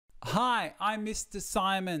Hi, I'm Mr.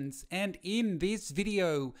 Simons, and in this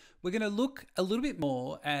video, we're going to look a little bit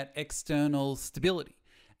more at external stability.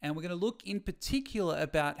 And we're going to look in particular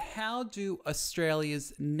about how do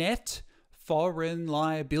Australia's net foreign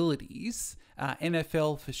liabilities,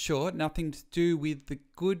 NFL for short, nothing to do with the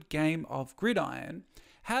good game of gridiron,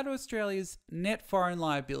 how do Australia's net foreign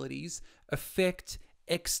liabilities affect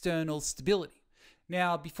external stability?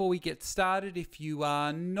 Now, before we get started, if you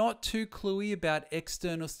are not too cluey about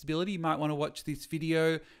external stability, you might want to watch this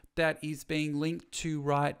video that is being linked to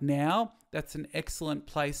right now. That's an excellent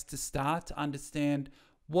place to start to understand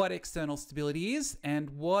what external stability is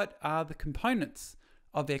and what are the components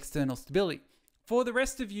of external stability. For the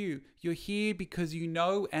rest of you, you're here because you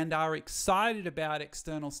know and are excited about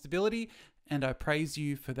external stability, and I praise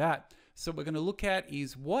you for that. So what we're going to look at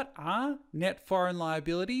is what are net foreign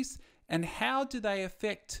liabilities and how do they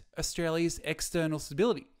affect Australia's external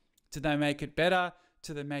stability? Do they make it better?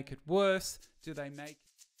 Do they make it worse? Do they make...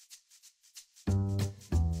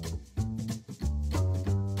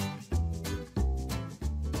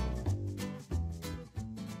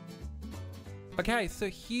 Okay, so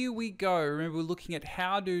here we go. Remember, we're looking at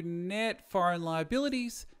how do net foreign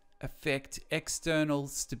liabilities affect external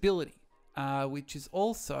stability, which is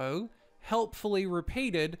also helpfully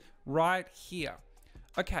repeated right here.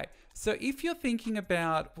 Okay, so if you're thinking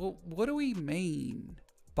about, well, what do we mean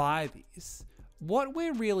by this? What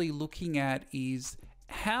we're really looking at is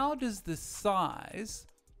how does the size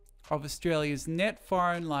of Australia's net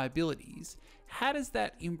foreign liabilities, how does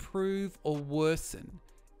that improve or worsen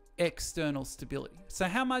external stability? So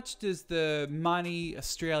how much does the money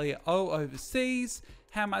Australia owe overseas,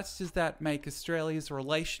 how much does that make Australia's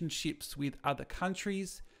relationships with other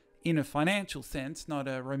countries in a financial sense, not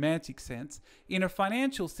a romantic sense? In a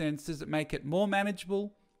financial sense, does it make it more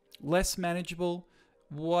manageable, less manageable?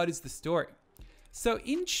 What is the story? So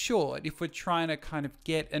in short, if we're trying to kind of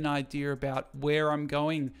get an idea about where I'm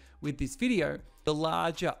going with this video, the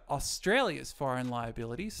larger Australia's foreign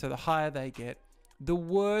liabilities, so the higher they get, the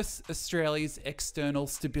worse Australia's external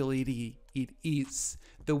stability it is.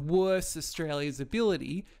 The worse Australia's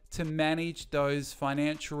ability to manage those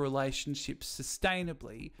financial relationships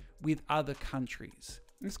sustainably with other countries.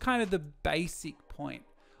 It's kind of the basic point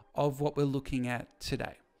of what we're looking at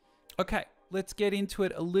today. Okay, let's get into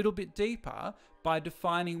it a little bit deeper by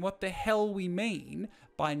defining what the hell we mean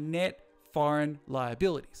by net foreign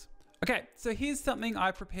liabilities. Okay, so here's something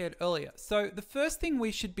I prepared earlier. So the first thing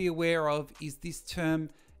we should be aware of is this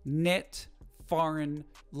term net foreign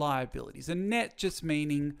liabilities, and net just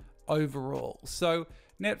meaning overall. So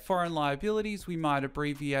net foreign liabilities, we might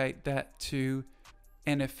abbreviate that to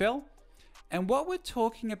NFL. And what we're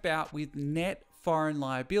talking about with net foreign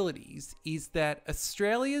liabilities is that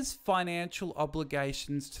Australia's financial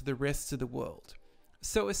obligations to the rest of the world.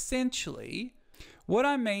 So essentially, what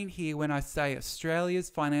I mean here when I say Australia's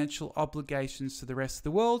financial obligations to the rest of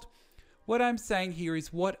the world, what I'm saying here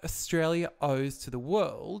is what Australia owes to the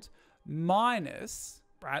world minus,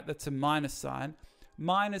 right, that's a minus sign,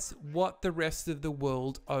 minus what the rest of the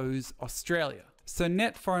world owes Australia. So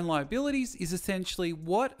net foreign liabilities is essentially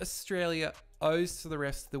what Australia owes to the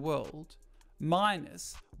rest of the world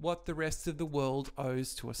minus what the rest of the world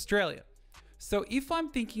owes to Australia. So if I'm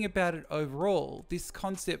thinking about it overall, this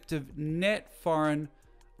concept of net foreign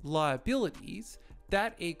liabilities,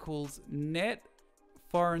 that equals net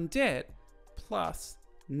foreign debt plus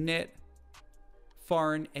net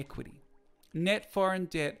foreign equity. Net foreign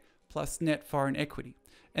debt plus net foreign equity.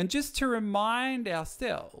 And just to remind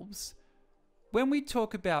ourselves, when we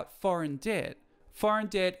talk about foreign debt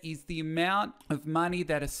is the amount of money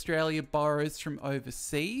that Australia borrows from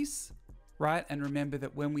overseas, right? And remember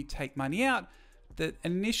that when we take money out, the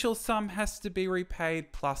initial sum has to be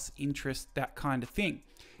repaid plus interest, that kind of thing.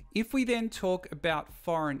 If we then talk about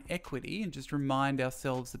foreign equity, and just remind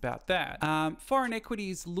ourselves about that, foreign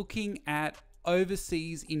equity is looking at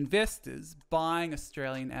overseas investors buying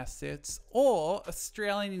Australian assets or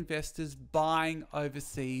Australian investors buying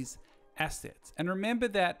overseas assets. And remember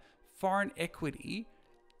that foreign equity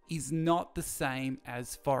is not the same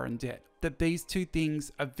as foreign debt, that these two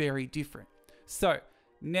things are very different. So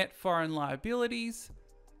net foreign liabilities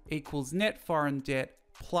equals net foreign debt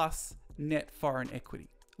plus net foreign equity.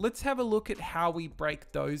 Let's have a look at how we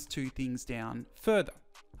break those two things down further.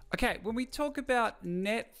 Okay, when we talk about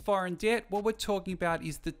net foreign debt, what we're talking about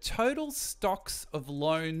is the total stocks of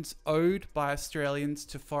loans owed by Australians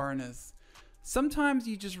to foreigners. Sometimes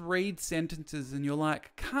you just read sentences and you're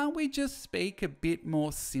like, can't we just speak a bit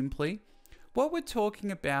more simply? What we're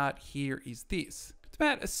talking about here is this. It's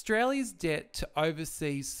about Australia's debt to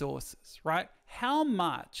overseas sources, right? How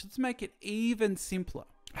much, let's make it even simpler.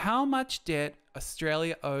 how much debt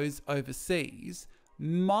Australia owes overseas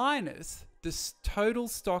minus the total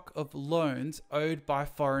stock of loans owed by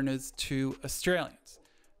foreigners to Australians.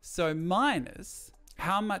 So minus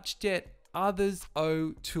how much debt others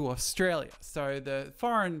owe to Australia. So the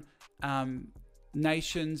foreign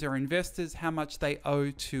nations or investors, how much they owe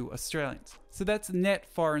to Australians. So that's net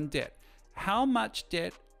foreign debt. How much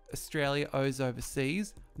debt Australia owes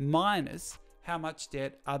overseas minus how much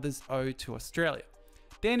debt others owe to Australia.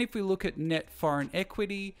 Then if we look at net foreign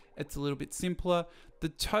equity, it's a little bit simpler. The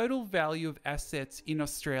total value of assets in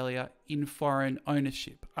Australia in foreign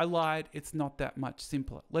ownership. I lied, it's not that much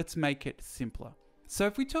simpler. Let's make it simpler. So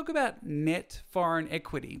if we talk about net foreign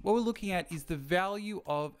equity, what we're looking at is the value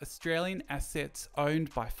of Australian assets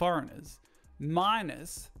owned by foreigners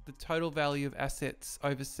minus the total value of assets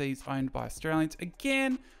overseas owned by Australians.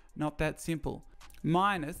 Again, not that simple.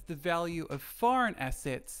 Minus the value of foreign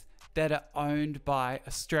assets that are owned by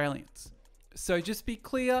Australians. So just be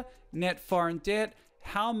clear, net foreign debt,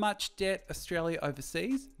 how much debt Australia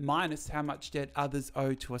overseas minus how much debt others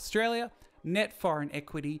owe to Australia. Net foreign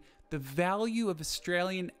equity, the value of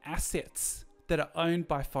Australian assets that are owned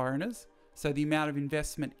by foreigners. So the amount of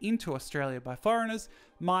investment into Australia by foreigners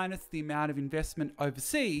minus the amount of investment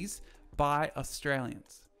overseas by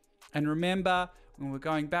Australians. And remember, when we're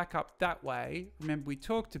going back up that way, remember we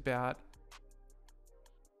talked about,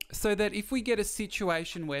 so that if we get a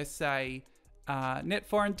situation where, say, net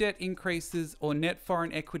foreign debt increases or net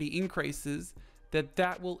foreign equity increases,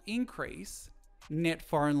 that will increase net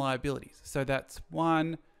foreign liabilities. So that's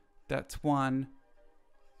one, that's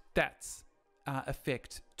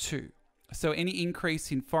effect two. So any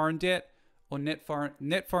increase in foreign debt or net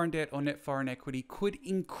foreign debt or net foreign equity could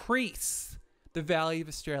increase the value of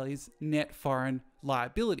Australia's net foreign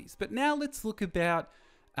liabilities. But now let's look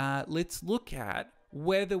at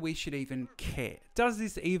whether we should even care. Does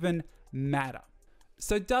this even matter?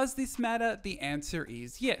 So does this matter? The answer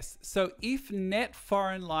is yes. So if net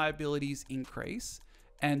foreign liabilities increase,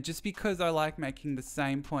 and just because I like making the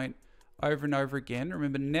same point over and over again,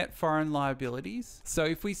 remember net foreign liabilities. So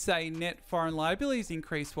if we say net foreign liabilities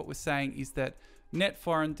increase, what we're saying is that net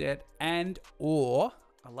foreign debt and or,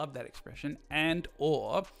 I love that expression, and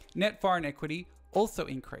or net foreign equity also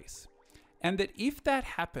increase. And that if that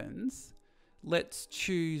happens, let's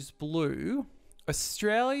choose blue,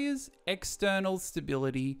 Australia's external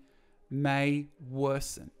stability may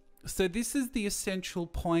worsen. So this is the essential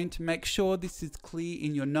point. Make sure this is clear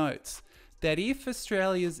in your notes, that if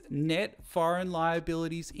Australia's net foreign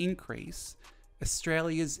liabilities increase,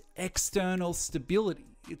 Australia's external stability,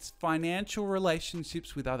 its financial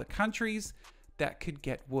relationships with other countries, that could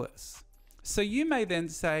get worse. So you may then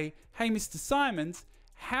say, hey, Mr. Simons,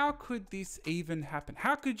 how could this even happen?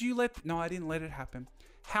 How could you no, I didn't let it happen.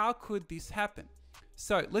 How could this happen?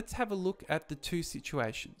 So let's have a look at the two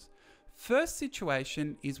situations. First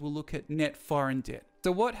situation is we'll look at net foreign debt.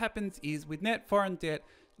 So what happens is with net foreign debt,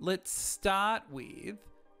 let's start with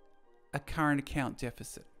a current account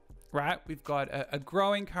deficit, right? We've got a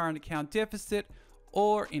growing current account deficit,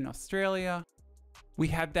 or in Australia, we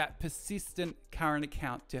have that persistent current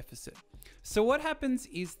account deficit. So what happens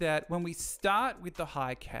is that when we start with the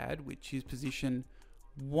high CAD, which is position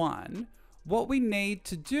 1, what we need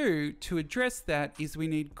to do to address that is we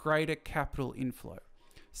need greater capital inflow.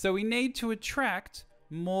 So we need to attract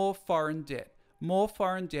more foreign debt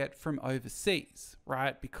from overseas,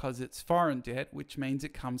 right? Because it's foreign debt, which means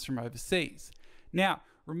it comes from overseas. Now,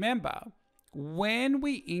 remember, when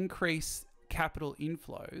we increase capital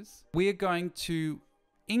inflows, we are going to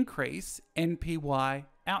increase NPY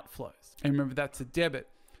outflows. And remember, that's a debit.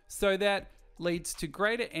 So that leads to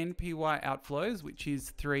greater NPY outflows, which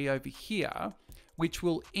is 3 over here, which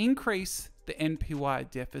will increase the NPY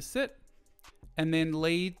deficit and then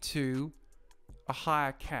lead to a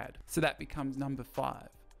higher CAD. So that becomes number 5.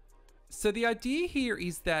 So the idea here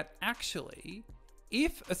is that actually,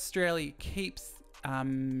 if Australia keeps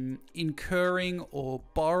incurring or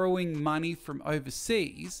borrowing money from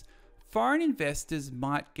overseas, foreign investors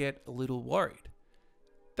might get a little worried.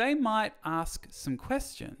 They might ask some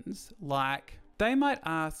questions like, they might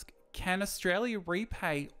ask, can Australia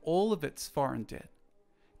repay all of its foreign debt?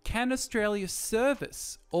 Can Australia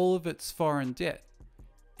service all of its foreign debt?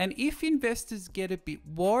 And if investors get a bit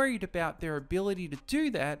worried about their ability to do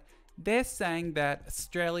that, they're saying that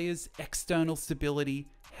Australia's external stability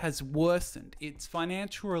has worsened. Its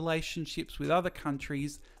financial relationships with other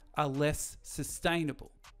countries are less sustainable.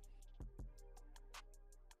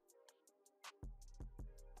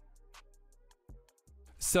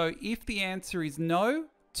 So if the answer is no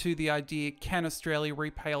to the idea, can Australia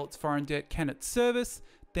repay all its foreign debt, can it service,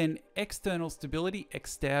 then external stability,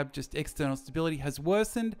 XSTAB, just external stability, has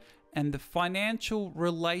worsened, and the financial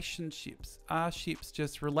relationships, R-ships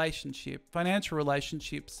just relationship, financial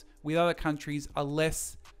relationships with other countries are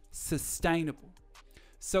less sustainable.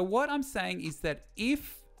 So what I'm saying is that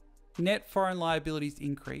if net foreign liabilities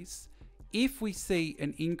increase, if we see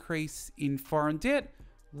an increase in foreign debt,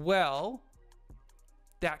 well,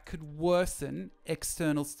 that could worsen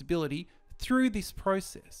external stability through this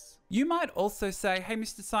process. You might also say, hey,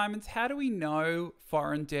 Mr. Simons, how do we know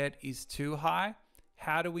foreign debt is too high?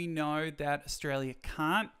 How do we know that Australia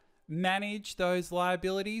can't manage those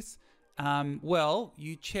liabilities? Well,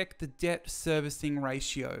 you check the debt servicing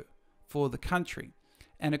ratio for the country.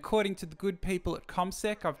 And according to the good people at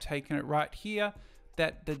CommSec, I've taken it right here,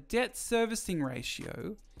 that the debt servicing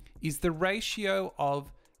ratio is the ratio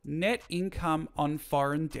of net income on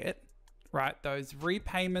foreign debt, right? Those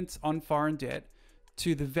repayments on foreign debt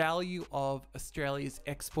to the value of Australia's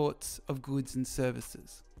exports of goods and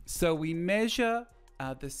services. So we measure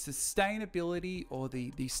the sustainability or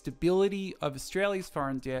the stability of Australia's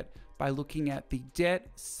foreign debt by looking at the debt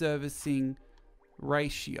servicing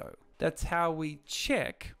ratio. That's how we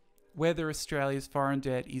check whether Australia's foreign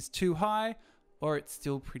debt is too high or it's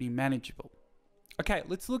still pretty manageable. Okay,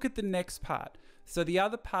 let's look at the next part. So the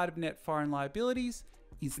other part of net foreign liabilities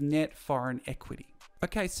is net foreign equity.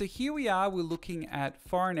 Okay, so here we are, we're looking at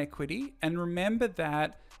foreign equity, and remember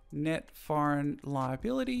that net foreign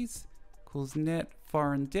liabilities equals net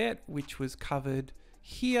foreign debt, which was covered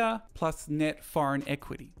here, plus net foreign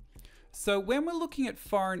equity. So when we're looking at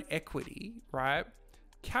foreign equity, right,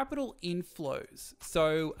 capital inflows.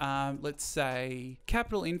 So let's say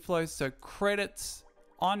capital inflows, so credits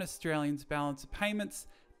on Australians' balance of payments,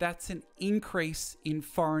 that's an increase in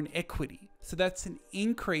foreign equity. So that's an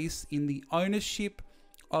increase in the ownership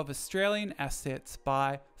of Australian assets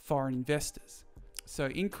by foreign investors. So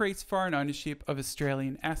increased foreign ownership of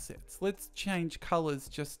Australian assets. Let's change colors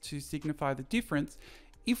just to signify the difference.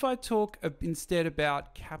 If I talk instead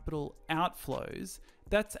about capital outflows,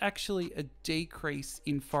 that's actually a decrease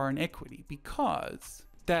in foreign equity because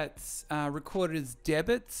that's recorded as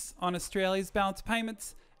debits on Australia's balance of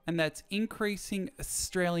payments, and that's increasing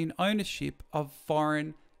Australian ownership of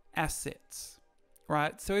foreign assets,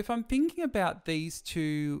 right? So if I'm thinking about these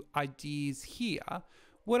two ideas here,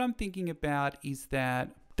 what I'm thinking about is that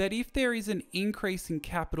if there is an increase in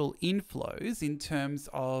capital inflows in terms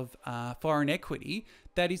of foreign equity,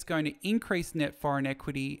 that is going to increase net foreign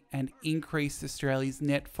equity and increase Australia's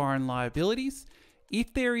net foreign liabilities.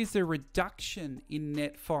 If there is a reduction in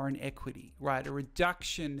net foreign equity, right, a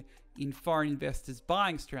reduction in foreign investors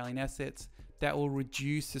buying Australian assets, that will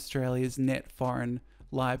reduce Australia's net foreign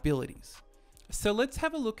liabilities. So let's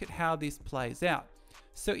have a look at how this plays out.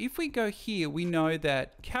 So if we go here, we know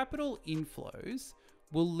that capital inflows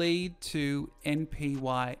will lead to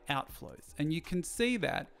NPY outflows. And you can see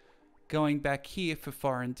that going back here for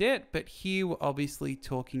foreign debt, but here we're obviously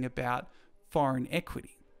talking about foreign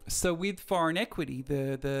equity. So with foreign equity,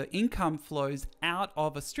 the income flows out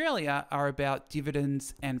of Australia are about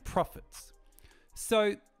dividends and profits.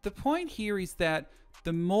 So the point here is that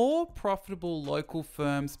the more profitable local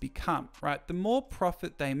firms become, right, the more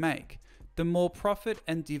profit they make, the more profit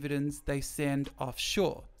and dividends they send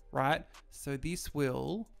offshore, right? So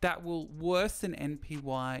that will worsen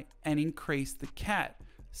NPY and increase the CAT.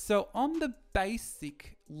 So on the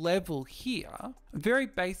basic level here, very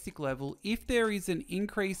basic level, if there is an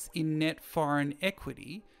increase in net foreign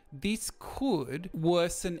equity, this could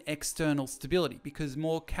worsen external stability because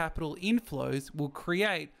more capital inflows will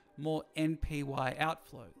create more NPY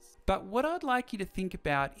outflows. But what I'd like you to think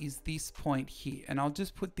about is this point here, and I'll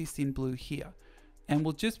just put this in blue here, and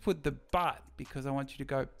we'll just put the but because I want you to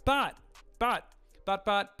go, but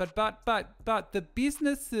the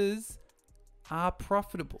businesses are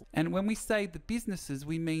profitable. And when we say the businesses,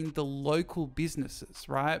 we mean the local businesses,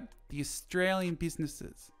 right? The Australian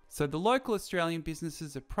businesses. So the local Australian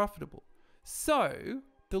businesses are profitable. So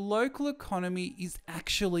the local economy is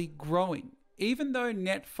actually growing. Even though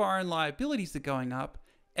net foreign liabilities are going up,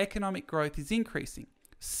 economic growth is increasing.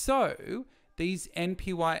 So these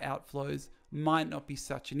NPY outflows might not be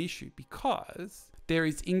such an issue because there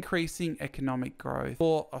is increasing economic growth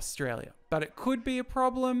for Australia. But it could be a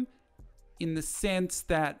problem in the sense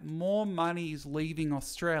that more money is leaving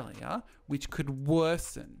Australia, which could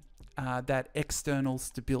worsen that external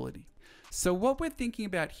stability. So what we're thinking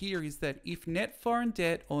about here is that if net foreign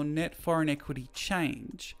debt or net foreign equity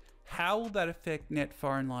change, how will that affect net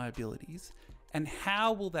foreign liabilities? And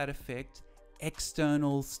how will that affect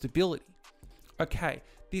external stability? Okay,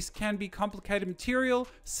 this can be complicated material,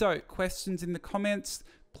 so questions in the comments,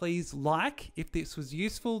 Please like if this was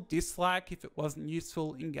useful, dislike if it wasn't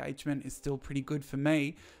useful. Engagement is still pretty good for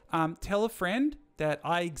me. Tell a friend that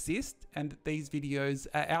I exist and that these videos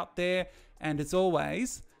are out there. And as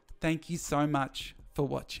always, thank you so much for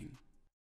watching.